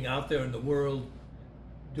 being out there in the world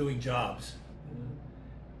doing jobs.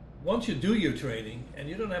 Once you do your training, and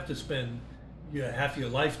you don't have to spend half your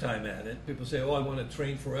lifetime at it. People say, "Oh, I want to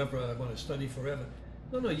train forever. I want to study forever."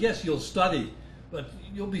 No. Yes, you'll study, but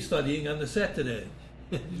you'll be studying on the set today.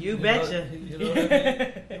 You betcha. You know what I mean?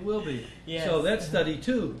 It will be. Yes. So that's study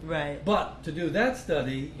too. Right. But to do that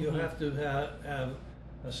study, you have to have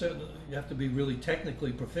you have to be really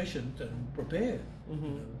technically proficient and prepared.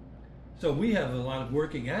 So we have a lot of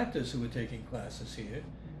working actors who are taking classes here,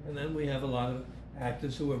 and then we have a lot of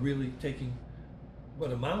actors who are really taking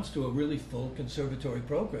what amounts to a really full conservatory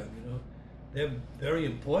program. They're very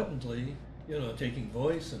importantly, taking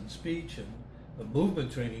voice and speech, and the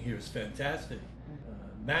movement training here is fantastic.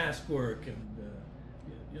 Mask work and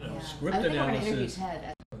script I think analysis. we're going to interview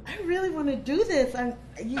Ted. I really want to do this. I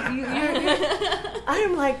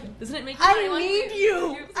am like, doesn't it make you I need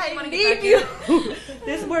you. I need you.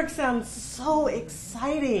 This work sounds so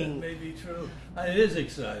exciting. That may be true. It is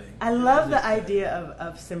exciting. I love the idea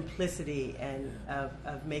of simplicity and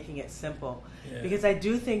of making it simple, because I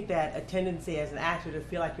do think that a tendency as an actor to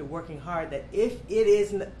feel like you're working hard, that if it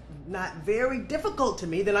is not very difficult to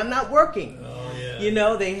me, then I'm not working. Oh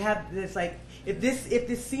yeah. They have this like, if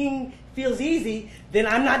this scene feels easy, then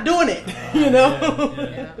I'm not doing it.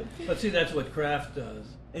 Yeah. But see, that's what craft does.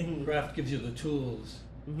 Craft gives you the tools,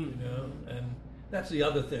 and that's the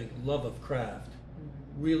other thing, love of craft.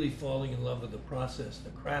 Really falling in love with the process, the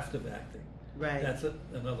craft of acting. Right. That's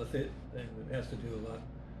another thing that has to do a lot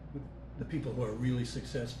with the people who are really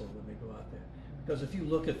successful when they go out there. Because if you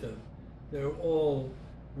look at them, they're all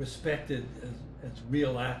respected as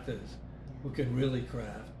real actors who can really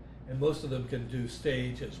craft. And most of them can do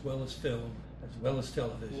stage as well as film, as well as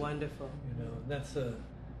television. Wonderful. That's that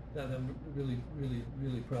I'm really, really,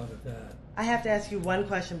 really proud of that. I have to ask you one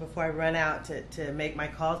question before I run out to make my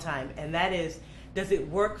call time, and that is, does it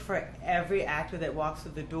work for every actor that walks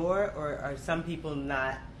through the door, or are some people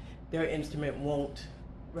not, their instrument won't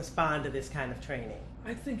respond to this kind of training?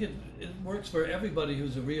 I think it works for everybody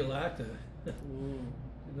who's a real actor. You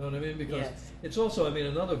know what I mean? Because it's also,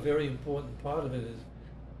 another very important part of it is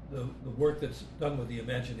the work that's done with the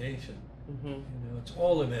imagination. It's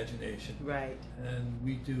all imagination. Right. And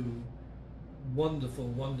we do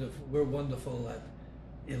we're wonderful at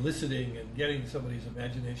eliciting and getting somebody's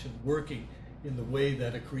imagination working in the way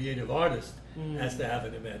that a creative artist has to have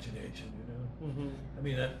an imagination,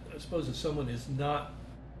 I suppose if someone is not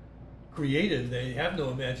creative, they have no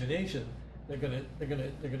imagination, they're gonna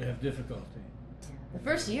have difficulty. The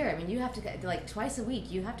first year, you have to, like twice a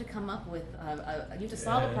week, you have to come up with, you have to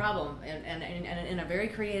solve a problem and in a very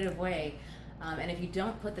creative way. And if you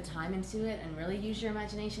don't put the time into it and really use your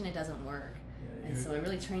imagination, it doesn't work. And so it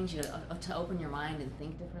really trains you to open your mind and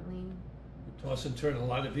think differently. You toss and turn a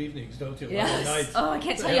lot of evenings, don't you? Yes. A lot of nights. Oh, I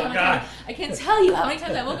can't tell you how many times. I can't tell you how many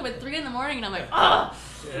times I woke up at 3 a.m. and I'm like, oh,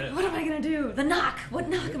 what am I gonna do? The knock. What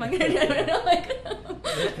knock am I gonna do? And I'm like,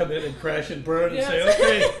 they come in and crash and burn and say,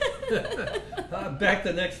 okay, back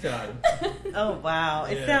the next time. Oh wow!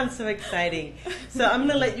 It sounds so exciting. So I'm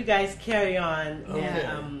gonna let you guys carry on.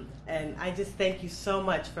 Okay. And I just thank you so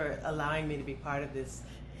much for allowing me to be part of this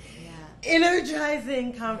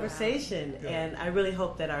energizing conversation. Yeah. And I really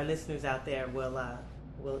hope that our listeners out there will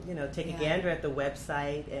take a gander at the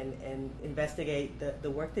website and investigate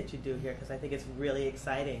the work that you do here, because I think it's really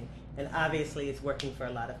exciting, and obviously it's working for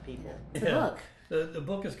a lot of people. it's a book. The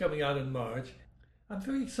book is coming out in March. I'm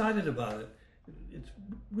very excited about it. It's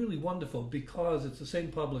really wonderful because it's the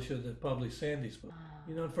same publisher that published Sandy's book.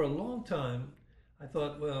 You know, for a long time, I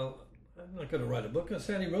thought, well, I'm not going to write a book.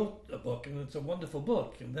 Sandy wrote a book, and it's a wonderful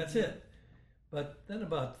book, and that's it. But then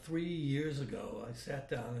about 3 years ago, I sat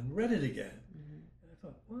down and read it again. And I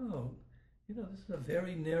thought, wow, you know, this is a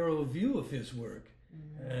very narrow view of his work.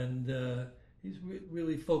 And he's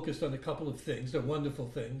really focused on a couple of things. They're wonderful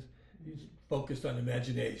things. He's focused on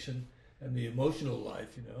imagination and the emotional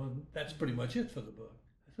life, you know, and that's pretty much it for the book.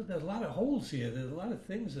 I thought there's a lot of holes here. There's a lot of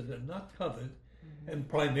things that are not covered, and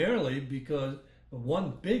primarily because the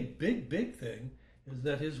one big thing is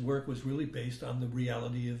that his work was really based on the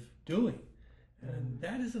reality of doing, and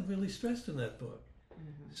that isn't really stressed in that book.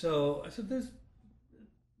 So I said, there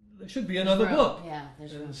should be another book. Yeah,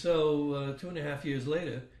 there's room. And so 2.5 years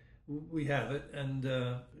later, we have it, and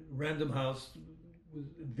Random House,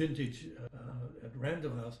 Vintage at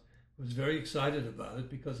Random House, was very excited about it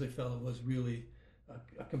because they felt it was really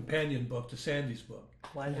a companion book to Sandy's book.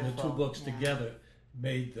 Wonderful. And the two books together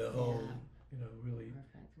made the whole, you know,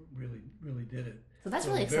 really did it. So that's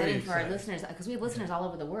really exciting for our listeners, because we have listeners all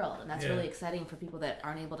over the world, and that's really exciting for people that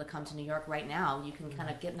aren't able to come to New York right now. You can kind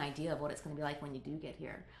of get an idea of what it's going to be like when you do get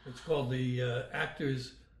here. It's called the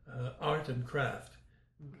Actors' Art and Craft.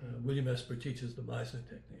 William Esper teaches the Meisner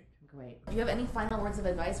technique. Great. Do you have any final words of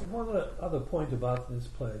advice? One other point about this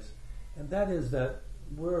place, and that is that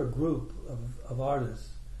we're a group of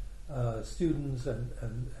artists, students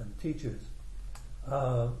and teachers.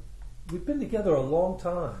 We've been together a long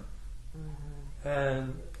time,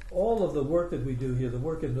 and all of the work that we do here, the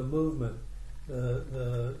work in the movement,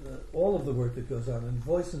 all of the work that goes on in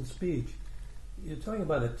voice and speech, you're talking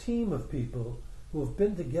about a team of people who have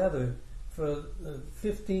been together for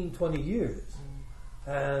 15, 20 years.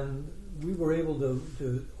 And we were able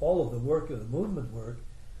to all of the work, the movement work,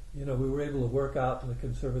 you know, we were able to work out in the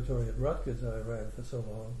conservatory at Rutgers that I ran for so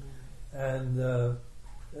long. And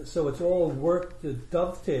so it's all work to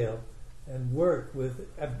dovetail and work with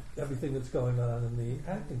everything that's going on in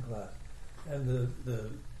the acting class. And the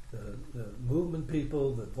movement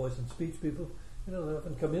people, the voice and speech people, you know, they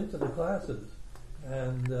often come into the classes.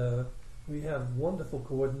 And we have wonderful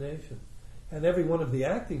coordination. And every one of the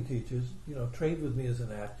acting teachers, you know, trained with me as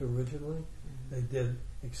an actor originally. They did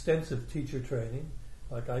extensive teacher training,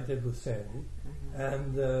 like I did with Sandy.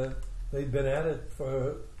 And they've been at it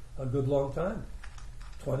for a good long time.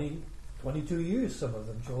 22 years, some of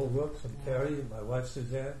them. Joel Rooks and Carrie, and my wife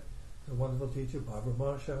Suzanne, a wonderful teacher, Barbara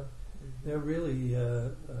Marshall. They're really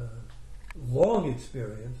long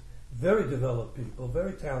experience, very developed people,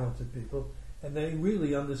 very talented people, and they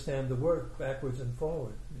really understand the work backwards and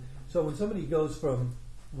forward. So when somebody goes from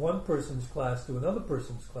one person's class to another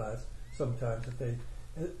person's class, sometimes at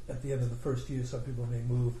the end of the first year, some people may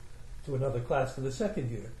move to another class for the second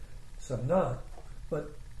year, some not.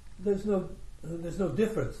 But there's no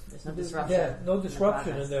difference. There's no disruption. Yeah, no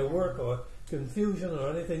disruption in their work or confusion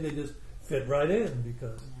or anything. They just fit right in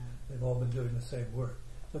because they've all been doing the same work.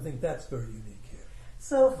 So I think that's very unique here.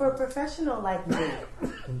 So for a professional like me,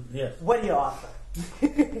 Yes. what do you offer?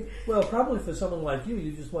 Well, probably for someone like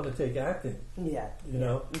you just want to take acting. Yeah. You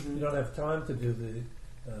know, you don't have time to do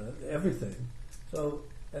the everything. So,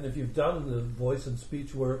 and if you've done the voice and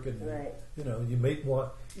speech work, and you know, you might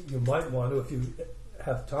want to, if you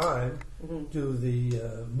have time, do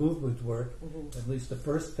the movement work, at least the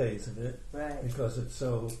first phase of it, because it's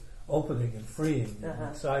so opening and freeing and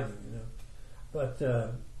exciting. You know, but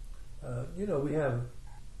you know, we have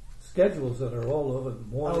schedules that are all over the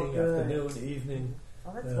morning, afternoon, evening,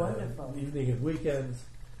 that's wonderful. Evening and weekends,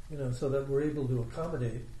 you know, so that we're able to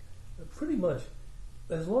accommodate pretty much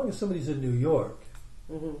as long as somebody's in New York,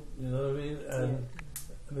 you know what I mean? And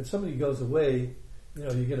I mean, if somebody goes away, you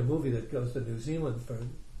know, you get a movie that goes to New Zealand for,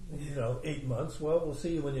 you know, 8 months, well, we'll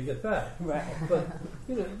see you when you get back. Right. But,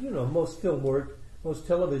 you know, most film work, most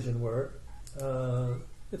television work,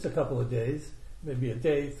 It's a couple of days, maybe a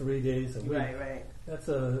day, 3 days, a week. Right. That's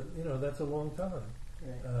a long time.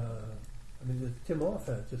 Right. I mean, Tim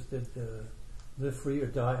Orfat just did Live Free or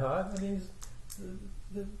Die Hard. I mean, he's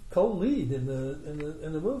the co-lead in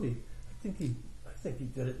the movie. I think he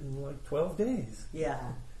did it in like 12 days. Yeah.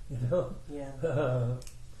 You know. Yeah.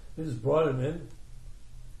 They just brought him in.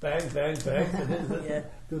 Bang, bang, bang. Yeah.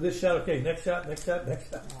 Do this shot. Okay, next shot.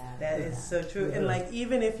 That is so true. Yeah. And like,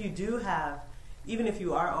 even if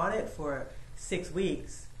you are on it for 6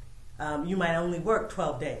 weeks, you might only work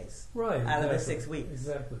 12 days out of the 6 weeks.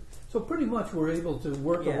 Exactly. So pretty much we're able to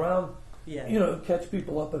work around, catch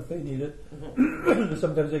people up if they need it. Mm-hmm.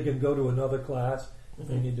 Sometimes they can go to another class if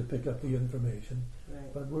they need to pick up the information.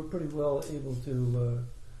 Right. But we're pretty well able to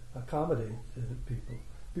accommodate people.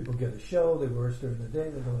 People get a show, they rehearse during the day,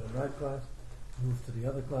 they go to the night class, move to the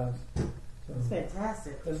other class. So That's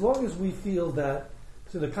fantastic. as long as we feel that,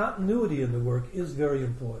 so the continuity in the work is very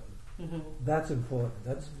important. Mm-hmm. That's important.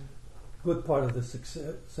 That's a good part of the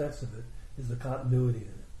success of it, is the continuity in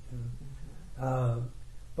it. You know?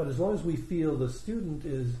 But as long as we feel the student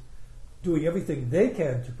is doing everything they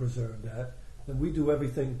can to preserve that, then we do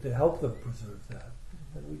everything to help them preserve that.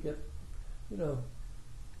 And we get,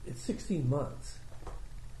 it's 16 months.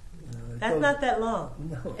 That's not that long.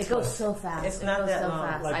 No. It goes so fast. It's not that long.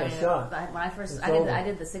 Fast. Like I a mean, shot. When I first, It's I over.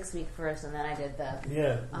 did the 6 week first, and then I did the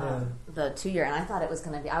Yeah. the 2 year, and I thought it was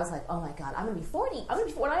going to be. I was like, oh my god, I'm going to be 40.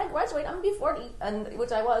 When I graduate, I'm going to be 40, and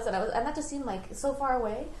which I was, and that just seemed like so far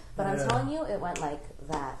away. But I'm telling you, it went like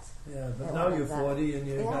that. Yeah, but It now went you're like that. 40 and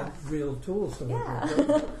you've got real tools to work Yeah.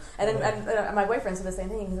 with. And then my boyfriend said the same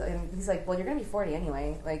thing. He's like, well, you're going to be 40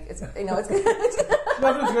 anyway. Like, it's it's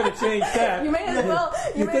Nothing's going to change that. you may as well.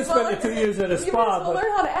 You may can as well spend the 2 years at a You may spa, as well but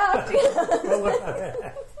learn how to act.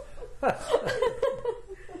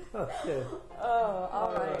 okay. Oh,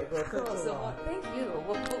 all right. Well, Cool. thanks a So, lot. thank you.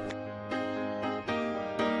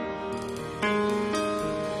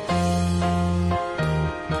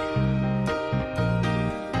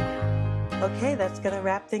 Okay, that's going to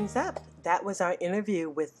wrap things up. That was our interview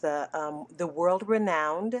with the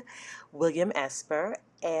world-renowned William Esper,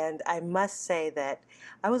 and I must say that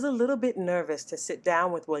I was a little bit nervous to sit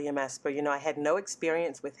down with William Esper. I had no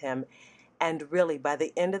experience with him, and really, by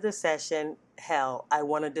the end of the session, hell, I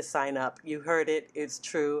wanted to sign up. You heard it; it's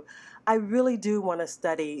true. I really do want to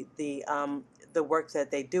study the work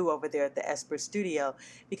that they do over there at the Esper Studio,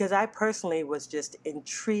 because I personally was just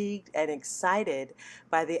intrigued and excited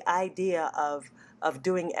by the idea of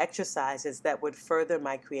doing exercises that would further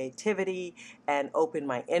my creativity and open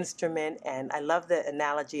my instrument. And I love the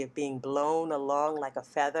analogy of being blown along like a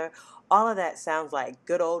feather. All of that sounds like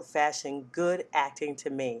good old-fashioned good acting to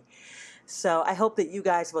me. So I hope that you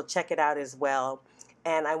guys will check it out as well.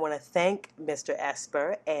 And I want to thank Mr.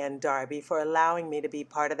 Esper and Darby for allowing me to be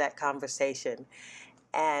part of that conversation.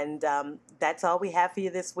 And that's all we have for you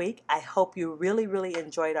this week. I hope you really, really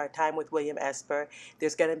enjoyed our time with William Esper.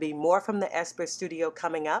 There's going to be more from the Esper Studio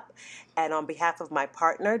coming up. And on behalf of my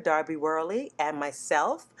partner, Darby Worley, and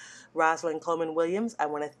myself, Rosalind Coleman Williams, I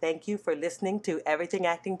want to thank you for listening to Everything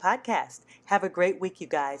Acting Podcast. Have a great week, you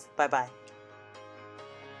guys. Bye-bye.